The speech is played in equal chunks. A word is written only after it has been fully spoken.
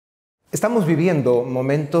Estamos viviendo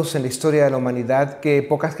momentos en la historia de la humanidad que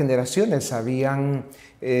pocas generaciones habían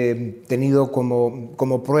tenido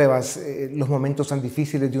como pruebas, los momentos tan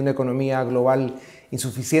difíciles de una economía global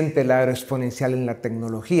insuficiente, la era exponencial en la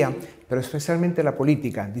tecnología, pero especialmente la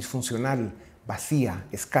política disfuncional, vacía,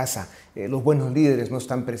 escasa, los buenos líderes no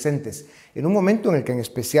están presentes. En un momento en el que en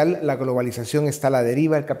especial la globalización está a la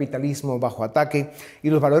deriva, el capitalismo bajo ataque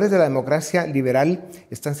y los valores de la democracia liberal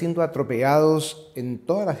están siendo atropellados en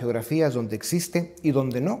todas las geografías donde existe y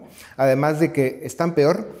donde no. Además de que están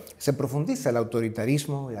peor, se profundiza el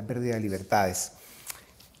autoritarismo y la pérdida de libertades.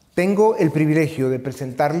 Tengo el privilegio de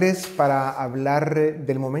presentarles para hablar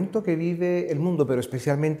del momento que vive el mundo, pero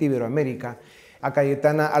especialmente Iberoamérica, a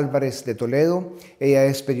Cayetana Álvarez de Toledo. Ella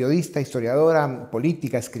es periodista, historiadora,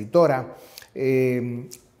 política, escritora,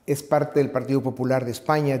 es parte del Partido Popular de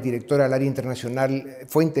España, directora del área internacional,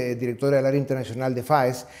 fue directora del área internacional de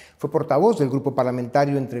FAES, fue portavoz del grupo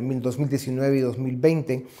parlamentario entre 2019 y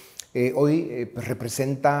 2020. Hoy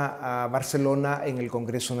representa a Barcelona en el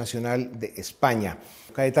Congreso Nacional de España.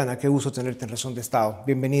 Cayetana, qué gusto tenerte en Razón de Estado.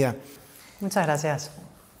 Bienvenida. Muchas gracias.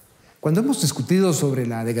 Cuando hemos discutido sobre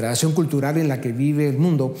la degradación cultural en la que vive el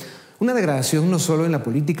mundo, una degradación no solo en la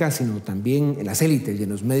política, sino también en las élites y en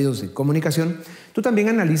los medios de comunicación, tú también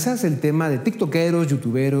analizas el tema de tiktokeros,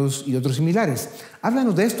 youtuberos y otros similares.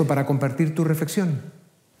 Háblanos de esto para compartir tu reflexión.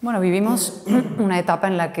 Bueno, vivimos una etapa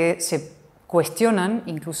en la que se cuestionan,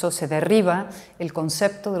 incluso se derriba el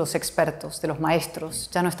concepto de los expertos, de los maestros.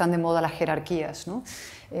 Ya no están de moda las jerarquías, ¿no?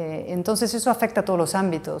 Entonces eso afecta a todos los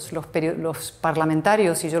ámbitos. Los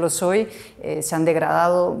parlamentarios, y yo lo soy, se han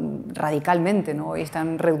degradado radicalmente, ¿no? Hoy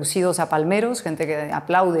están reducidos a palmeros, gente que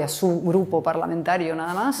aplaude a su grupo parlamentario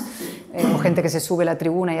nada más, o gente que se sube a la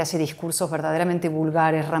tribuna y hace discursos verdaderamente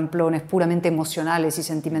vulgares, ramplones, puramente emocionales y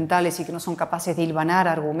sentimentales y que no son capaces de hilvanar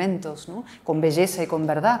argumentos, ¿no? Con belleza y con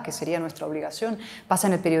verdad, que sería nuestra obligación. Pasa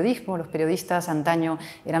en el periodismo. Los periodistas antaño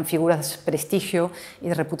eran figuras de prestigio y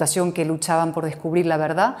de reputación que luchaban por descubrir la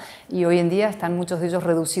verdad, y hoy en día están muchos de ellos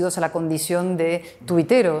reducidos a la condición de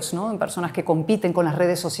tuiteros, ¿no? Personas que compiten con las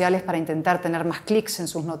redes sociales para intentar tener más clics en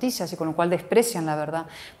sus noticias y con lo cual desprecian la verdad.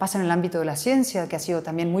 Pasa en el ámbito de la ciencia, que ha sido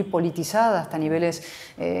también muy politizada hasta niveles,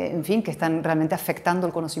 en fin, que están realmente afectando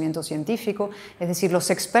el conocimiento científico. Es decir,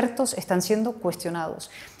 los expertos están siendo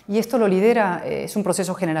cuestionados. Y esto lo lidera, es un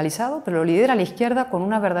proceso generalizado, pero lo lidera la izquierda con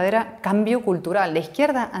una verdadera cambio cultural. La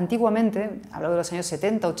izquierda antiguamente, hablando de los años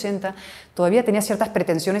 70, 80, todavía tenía ciertas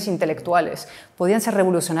pretensiones intelectuales. Podían ser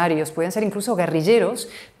revolucionarios, podían ser incluso guerrilleros,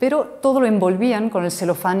 pero todo lo envolvían con el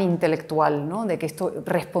celofán intelectual, ¿no? De que esto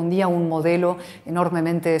respondía a un modelo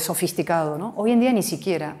enormemente sofisticado, ¿no? Hoy en día ni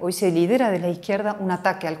siquiera. Hoy se lidera desde la izquierda un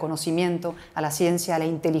ataque al conocimiento, a la ciencia, a la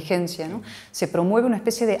inteligencia, ¿no? Se promueve una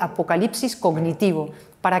especie de apocalipsis cognitivo.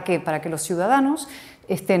 ¿Para qué? Para que los ciudadanos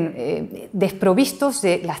estén desprovistos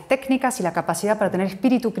de las técnicas y la capacidad para tener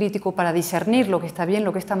espíritu crítico, para discernir lo que está bien,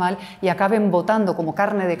 lo que está mal, y acaben votando como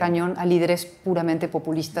carne de cañón a líderes puramente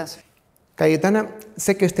populistas. Cayetana,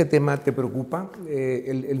 sé que este tema te preocupa.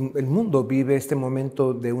 El mundo vive este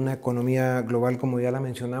momento de una economía global, como ya la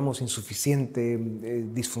mencionamos, insuficiente,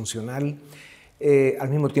 disfuncional, al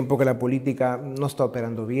mismo tiempo que la política no está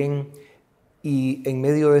operando bien. Y en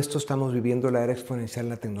medio de esto estamos viviendo la era exponencial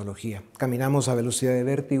de la tecnología. Caminamos a velocidad de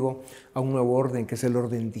vértigo a un nuevo orden, que es el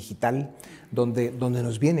orden digital, donde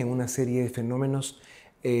nos vienen una serie de fenómenos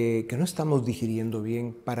que no estamos digiriendo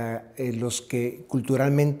bien, para los que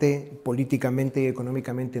culturalmente, políticamente y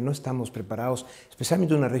económicamente no estamos preparados,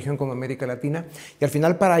 especialmente en una región como América Latina. Y al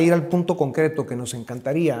final, para ir al punto concreto que nos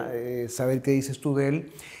encantaría saber qué dices tú de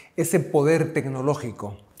él, ese poder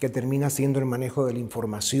tecnológico que termina siendo el manejo de la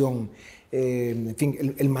información, en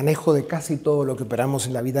fin, el manejo de casi todo lo que operamos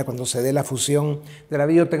en la vida cuando se dé la fusión de la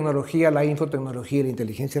biotecnología, la infotecnología y la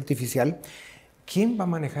inteligencia artificial. ¿Quién va a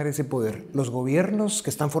manejar ese poder? ¿Los gobiernos que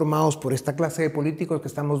están formados por esta clase de políticos que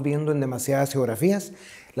estamos viendo en demasiadas geografías?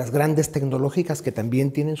 ¿Las grandes tecnológicas que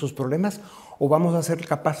también tienen sus problemas? ¿O vamos a ser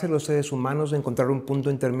capaces los seres humanos de encontrar un punto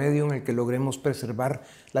intermedio en el que logremos preservar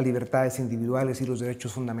las libertades individuales y los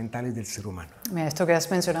derechos fundamentales del ser humano? Mira, esto que has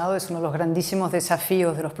mencionado es uno de los grandísimos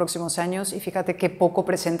desafíos de los próximos años, y fíjate qué poco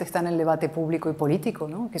presente está en el debate público y político,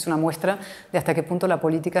 ¿no? Que es una muestra de hasta qué punto la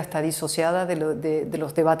política está disociada de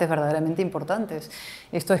los debates verdaderamente importantes.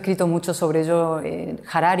 Esto ha escrito mucho sobre ello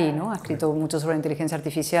Harari, ¿no? Ha escrito mucho sobre la inteligencia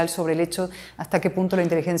artificial, sobre el hecho hasta qué punto la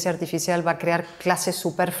inteligencia inteligencia artificial va a crear clases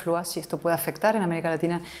superfluas, y esto puede afectar en América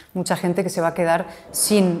Latina mucha gente que se va a quedar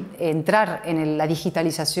sin entrar en la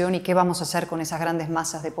digitalización, y qué vamos a hacer con esas grandes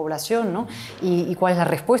masas de población, ¿no? Y cuál es la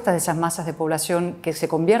respuesta de esas masas de población que se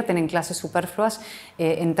convierten en clases superfluas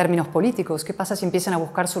en términos políticos. ¿Qué pasa si empiezan a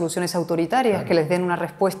buscar soluciones autoritarias que les den una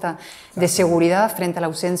respuesta de seguridad frente a la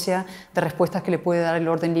ausencia de respuestas que le puede dar el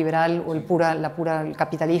orden liberal o el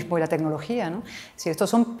capitalismo y la tecnología, ¿no? Es decir, estos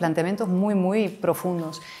son planteamientos muy, muy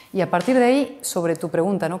profundos. Y a partir de ahí, sobre tu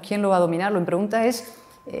pregunta, ¿no? ¿Quién lo va a dominar? Mi pregunta es,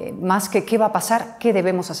 más que qué va a pasar, qué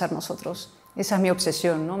debemos hacer nosotros. Esa es mi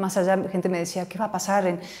obsesión, ¿no? Más allá, gente me decía, ¿qué va a pasar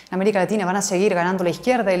en América Latina? ¿Van a seguir ganando la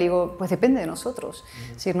izquierda? Y le digo, pues depende de nosotros.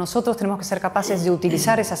 Es decir, nosotros tenemos que ser capaces de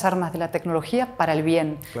utilizar esas armas de la tecnología para el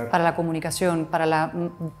bien, para la comunicación, para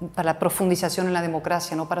la profundización en la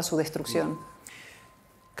democracia, no para su destrucción.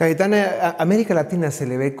 Cayetana, América Latina se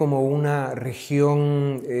le ve como una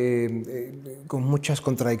región con muchas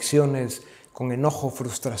contradicciones, con enojo,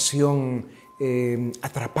 frustración,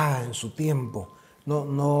 atrapada en su tiempo.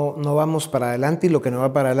 No vamos para adelante, y lo que no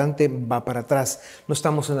va para adelante va para atrás. No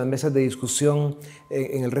estamos en las mesas de discusión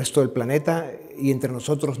en el resto del planeta, y entre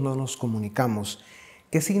nosotros no nos comunicamos.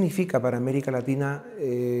 ¿Qué significa para América Latina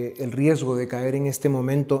el riesgo de caer en este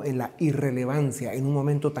momento en la irrelevancia, en un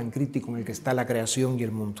momento tan crítico en el que está la creación y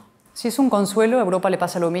el mundo? Si es un consuelo, a Europa le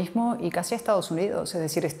pasa lo mismo, y casi a Estados Unidos. Es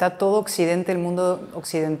decir, está todo Occidente, el mundo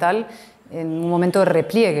occidental, en un momento de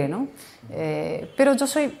repliegue, ¿no? Pero yo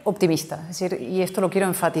soy optimista, es decir, y esto lo quiero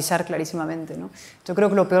enfatizar clarísimamente, ¿no? Yo creo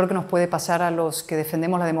que lo peor que nos puede pasar a los que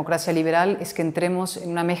defendemos la democracia liberal es que entremos en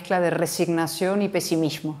una mezcla de resignación y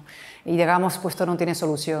pesimismo, y digamos, pues esto no tiene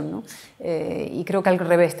solución, ¿no? Y creo que al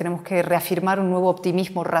revés, tenemos que reafirmar un nuevo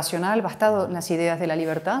optimismo racional basado en las ideas de la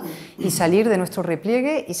libertad, y salir de nuestro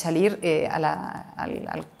repliegue y salir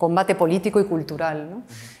al combate político y cultural, ¿no?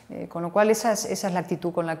 Con lo cual esa es la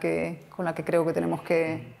actitud con la que creo que tenemos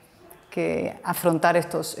que afrontar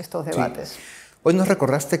estos debates. Sí. Hoy nos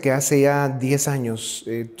recordaste que hace ya 10 años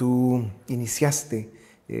tú iniciaste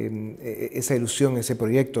esa ilusión, ese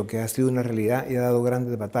proyecto que ha sido una realidad y ha dado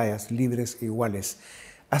grandes batallas, libres e iguales.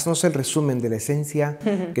 Haznos el resumen de la esencia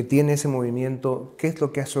que tiene ese movimiento, qué es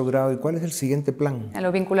lo que has logrado y cuál es el siguiente plan.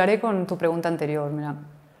 Lo vincularé con tu pregunta anterior. Mira,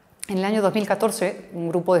 en el año 2014, un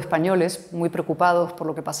grupo de españoles muy preocupados por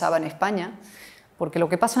lo que pasaba en España, porque lo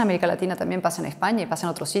que pasa en América Latina también pasa en España y pasa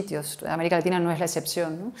en otros sitios. América Latina no es la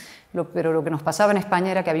excepción, ¿no? Pero lo que nos pasaba en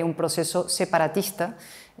España era que había un proceso separatista,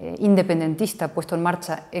 independentista, puesto en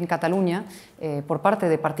marcha en Cataluña por parte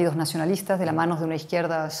de partidos nacionalistas de la mano de unas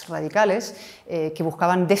izquierdas radicales que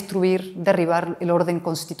buscaban destruir, derribar el orden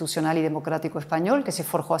constitucional y democrático español que se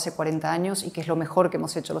forjó hace 40 años y que es lo mejor que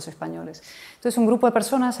hemos hecho los españoles. Entonces un grupo de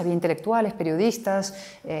personas, había intelectuales, periodistas,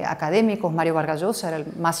 académicos, Mario Vargas Llosa era el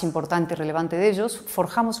más importante y relevante de ellos,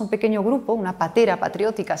 forjamos un pequeño grupo, una patera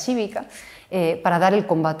patriótica cívica, para dar el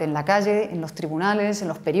combate en la calle, en los tribunales, en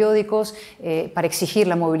los periódicos, para exigir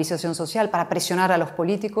la movilización social, para presionar a los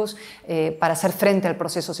políticos, para hacer frente al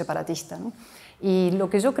proceso separatista, ¿no? Y lo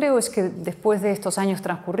que yo creo es que después de estos años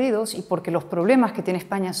transcurridos, y porque los problemas que tiene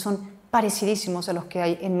España son parecidísimos a los que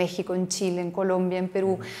hay en México, en Chile, en Colombia, en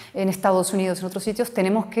Perú, en Estados Unidos, en otros sitios,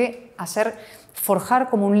 tenemos que forjar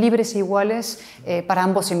como un libres e iguales para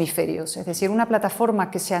ambos hemisferios. Es decir, una plataforma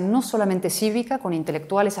que sea no solamente cívica, con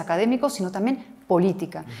intelectuales académicos, sino también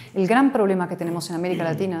política. El gran problema que tenemos en América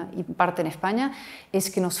Latina y parte en España es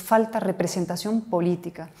que nos falta representación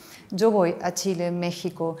política. Yo voy a Chile,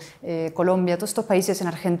 México, Colombia, todos estos países, en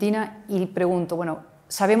Argentina, y pregunto, bueno,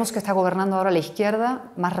 sabemos que está gobernando ahora la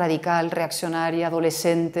izquierda más radical, reaccionaria,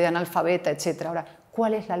 adolescente, analfabeta, etc. Ahora,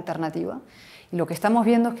 ¿cuál es la alternativa? Y lo que estamos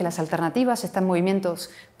viendo es que las alternativas, están movimientos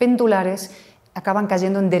pendulares, acaban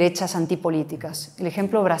cayendo en derechas antipolíticas. El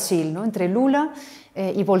ejemplo Brasil, ¿no? Entre Lula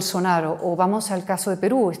y Bolsonaro, o vamos al caso de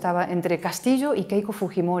Perú, estaba entre Castillo y Keiko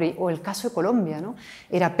Fujimori, o el caso de Colombia, ¿no?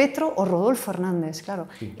 Era Petro o Rodolfo Hernández, claro.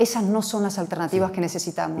 Sí. Esas no son las alternativas que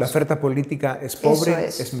necesitamos. La oferta política es pobre,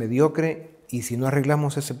 es mediocre, y si no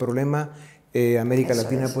arreglamos ese problema, América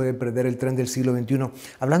Latina puede perder el tren del siglo XXI.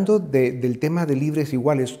 Hablando del tema de libres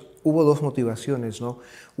iguales, hubo dos motivaciones, ¿no?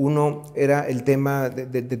 Uno era el tema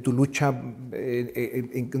de tu lucha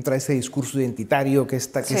contra ese discurso identitario que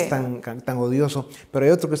es tan odioso, pero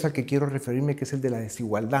hay otro que es al que quiero referirme, que es el de la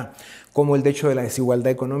desigualdad. Cómo el hecho de la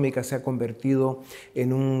desigualdad económica se ha convertido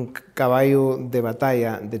en un caballo de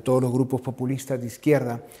batalla de todos los grupos populistas de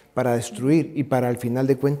izquierda para destruir y para, al final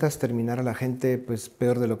de cuentas, terminar a la gente pues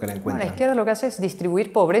peor de lo que la encuentra. Bueno, la izquierda lo que hace es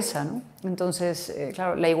distribuir pobreza, ¿no? Entonces,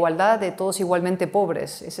 claro, la igualdad de todos igualmente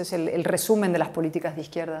pobres, ese es Es el resumen de las políticas de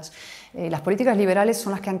izquierdas. Las políticas liberales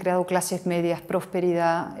son las que han creado clases medias,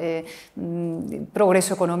 prosperidad,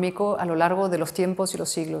 progreso económico a lo largo de los tiempos y los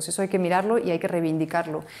siglos. Eso hay que mirarlo y hay que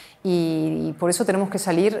reivindicarlo. Y por eso tenemos que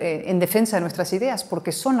salir en defensa de nuestras ideas,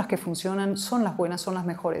 porque son las que funcionan, son las buenas, son las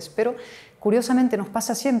mejores. Pero curiosamente nos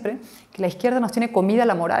pasa siempre que la izquierda nos tiene comida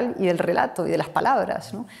la moral y del relato y de las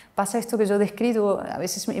palabras, ¿no? Pasa esto que yo describo a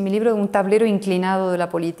veces en mi libro de un tablero inclinado de la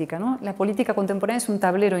política, ¿no? La política contemporánea es un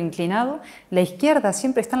tablero inclinado, la izquierda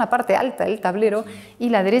siempre está en la parte alta del tablero y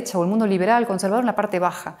la derecha o el mundo liberal, conservador en la parte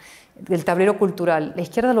baja del tablero cultural. La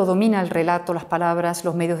izquierda lo domina el relato, las palabras,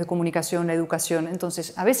 los medios de comunicación, la educación.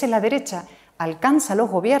 Entonces, a veces la derecha alcanza los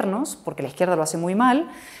gobiernos, porque la izquierda lo hace muy mal,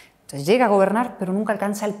 entonces llega a gobernar, pero nunca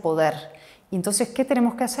alcanza el poder. Y entonces, ¿qué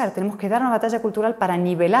tenemos que hacer? Tenemos que dar una batalla cultural para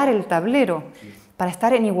nivelar el tablero, para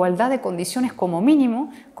estar en igualdad de condiciones como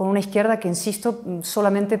mínimo con una izquierda que, insisto,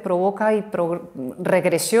 solamente provoca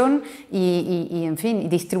regresión y, en fin,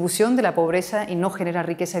 distribución de la pobreza y no genera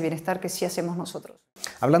riqueza y bienestar que sí hacemos nosotros.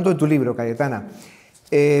 Hablando de tu libro, Cayetana,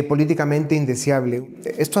 políticamente indeseable,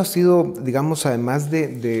 esto ha sido, digamos, además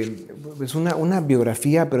es una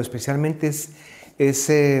biografía, pero especialmente es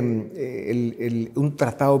un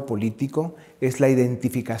tratado político, es la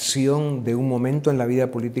identificación de un momento en la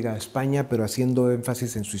vida política de España, pero haciendo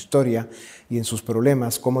énfasis en su historia y en sus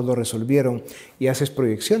problemas, cómo lo resolvieron, y haces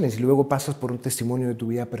proyecciones, y luego pasas por un testimonio de tu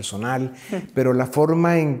vida personal, pero la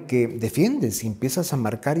forma en que defiendes y empiezas a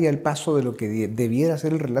marcar ya el paso de lo que debiera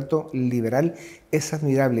ser el relato liberal es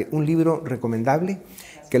admirable. Un libro recomendable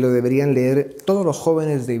que lo deberían leer todos los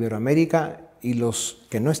jóvenes de Iberoamérica y los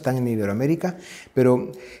que no están en Iberoamérica,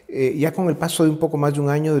 pero ya con el paso de un poco más de un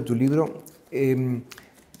año de tu libro,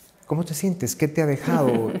 ¿cómo te sientes? ¿Qué te ha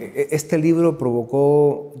dejado? Este libro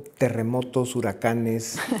provocó terremotos,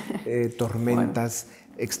 huracanes, tormentas,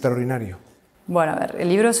 extraordinario. Bueno, a ver, el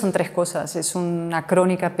libro son tres cosas. Es una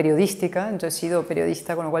crónica periodística, yo he sido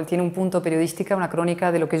periodista, con lo cual tiene un punto periodística, una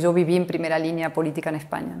crónica de lo que yo viví en primera línea política en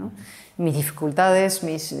España, ¿no? Mis dificultades,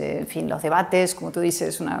 en fin, los debates, como tú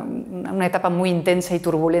dices, una etapa muy intensa y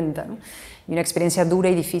turbulenta, ¿no? Y una experiencia dura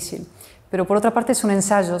y difícil. Pero por otra parte es un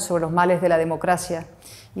ensayo sobre los males de la democracia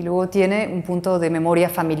y luego tiene un punto de memoria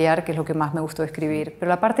familiar, que es lo que más me gustó escribir. Pero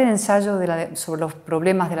la parte de ensayo sobre los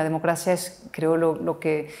problemas de la democracia es, creo, lo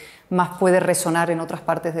que más puede resonar en otras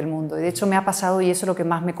partes del mundo. Y de hecho me ha pasado, y eso es lo que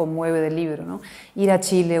más me conmueve del libro, ¿no? Ir a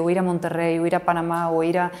Chile, o ir a Monterrey, o ir a Panamá, o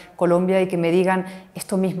ir a Colombia y que me digan,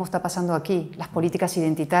 esto mismo está pasando aquí, las políticas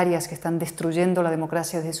identitarias que están destruyendo la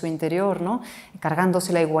democracia desde su interior, ¿no?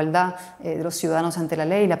 Cargándose la igualdad de los ciudadanos ante la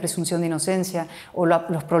ley, la presunción de inocencia, o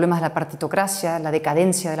los problemas de la partitocracia, la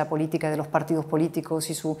decadencia de la política y de los partidos políticos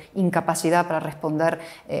y su incapacidad para responder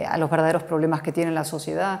a los verdaderos problemas que tiene la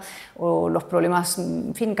sociedad, o los problemas,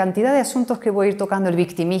 en fin, cantidad de asuntos que voy a ir tocando, el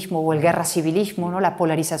victimismo o el guerra civilismo, ¿no? La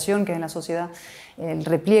polarización que hay en la sociedad, el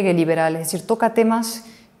repliegue liberal, es decir, toca temas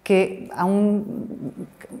que a un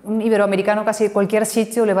iberoamericano casi de cualquier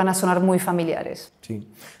sitio le van a sonar muy familiares. Sí,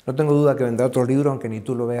 no tengo duda que vendrá otro libro, aunque ni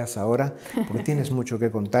tú lo veas ahora, porque tienes mucho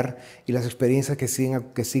que contar y las experiencias que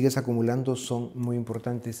sigues acumulando son muy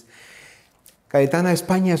importantes. Cayetana,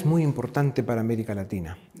 España es muy importante para América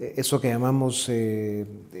Latina. Eso que llamamos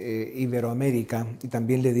Iberoamérica, y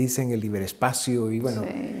también le dicen el iberespacio, y bueno,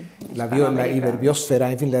 sí, la iberbiosfera,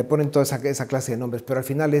 en fin, le ponen toda esa clase de nombres, pero al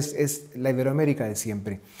final es la Iberoamérica de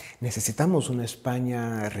siempre. Necesitamos una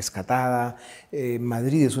España rescatada,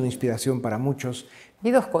 Madrid es una inspiración para muchos.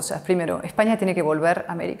 Y dos cosas. Primero, España tiene que volver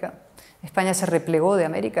a América. España se replegó de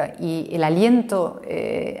América y el aliento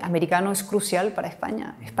americano es crucial para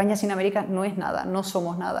España. España sin América no es nada, no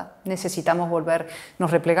somos nada. Necesitamos volver.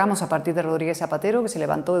 Nos replegamos a partir de Rodríguez Zapatero, que se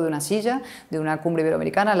levantó de una silla, de una cumbre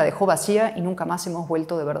iberoamericana, la dejó vacía y nunca más hemos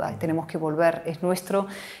vuelto de verdad. Tenemos que volver. Es nuestro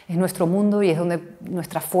mundo y es donde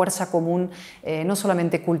nuestra fuerza común, no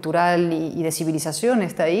solamente cultural y de civilización,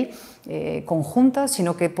 está ahí, conjunta,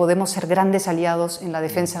 sino que podemos ser grandes aliados en la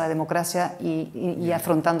defensa de la democracia y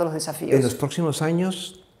afrontando los desafíos. En los próximos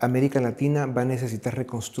años, América Latina va a necesitar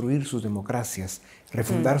reconstruir sus democracias,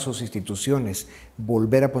 refundar sus instituciones,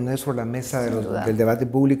 volver a poner sobre la mesa del debate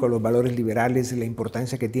público los valores liberales y la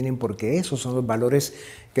importancia que tienen, porque esos son los valores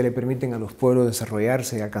que le permiten a los pueblos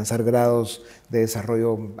desarrollarse y alcanzar grados de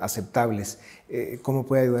desarrollo aceptables. ¿Cómo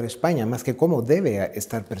puede ayudar España? Más que cómo debe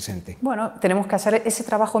estar presente. Bueno, tenemos que hacer ese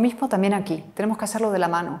trabajo mismo también aquí. Tenemos que hacerlo de la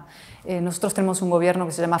mano. Nosotros tenemos un gobierno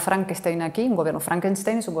que se llama Frankenstein aquí. Un gobierno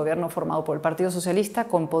Frankenstein es un gobierno formado por el Partido Socialista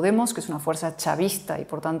con Podemos, que es una fuerza chavista y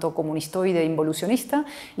por tanto comunistoide, involucionista,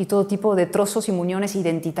 y todo tipo de trozos y muñones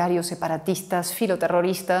identitarios, separatistas,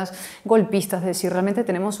 filoterroristas, golpistas. Es decir, realmente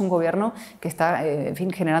tenemos un gobierno que está en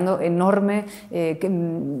fin, generando enorme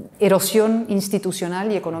erosión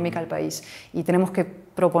institucional y económica al país. Y tenemos que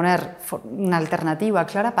proponer una alternativa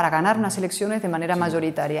clara para ganar unas elecciones de manera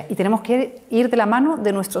mayoritaria. Y tenemos que ir de la mano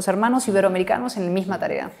de nuestros hermanos iberoamericanos en la misma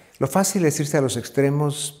tarea. Lo fácil es irse a los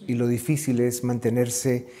extremos y lo difícil es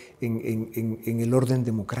mantenerse en el orden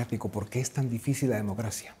democrático. ¿Por qué es tan difícil la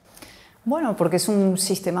democracia? Bueno, porque es un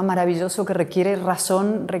sistema maravilloso que requiere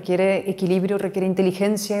razón, requiere equilibrio, requiere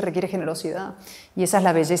inteligencia y requiere generosidad. Y esa es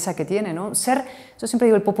la belleza que tiene, ¿no? Yo siempre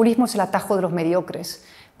digo, el populismo es el atajo de los mediocres.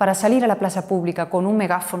 Para salir a la plaza pública con un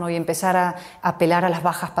megáfono y empezar a apelar a las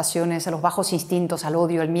bajas pasiones, a los bajos instintos, al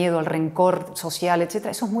odio, al miedo, al rencor social, etc.,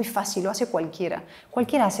 eso es muy fácil, lo hace cualquiera.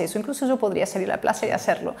 Cualquiera hace eso, incluso yo podría salir a la plaza y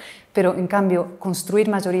hacerlo. Pero, en cambio, construir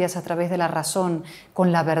mayorías a través de la razón,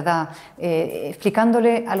 con la verdad,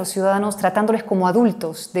 explicándole a los ciudadanos, tratándoles como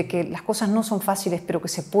adultos, de que las cosas no son fáciles, pero que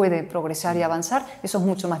se puede progresar y avanzar, eso es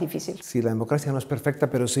mucho más difícil. Sí, la democracia no es perfecta,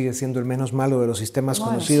 pero sigue siendo el menos malo de los sistemas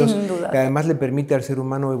conocidos, sin duda. Que además le permite al ser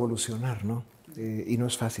humano evolucionar, ¿no? Y no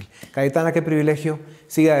es fácil. Cayetana, qué privilegio.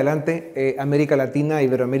 Sigue adelante. América Latina,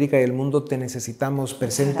 Iberoamérica y el mundo te necesitamos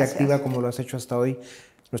presente, activa, como lo has hecho hasta hoy.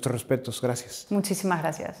 Nuestros respetos. Gracias. Muchísimas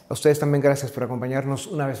gracias. A ustedes también gracias por acompañarnos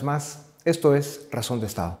una vez más. Esto es Razón de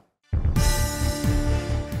Estado.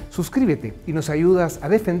 Suscríbete y nos ayudas a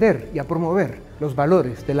defender y a promover los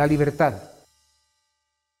valores de la libertad,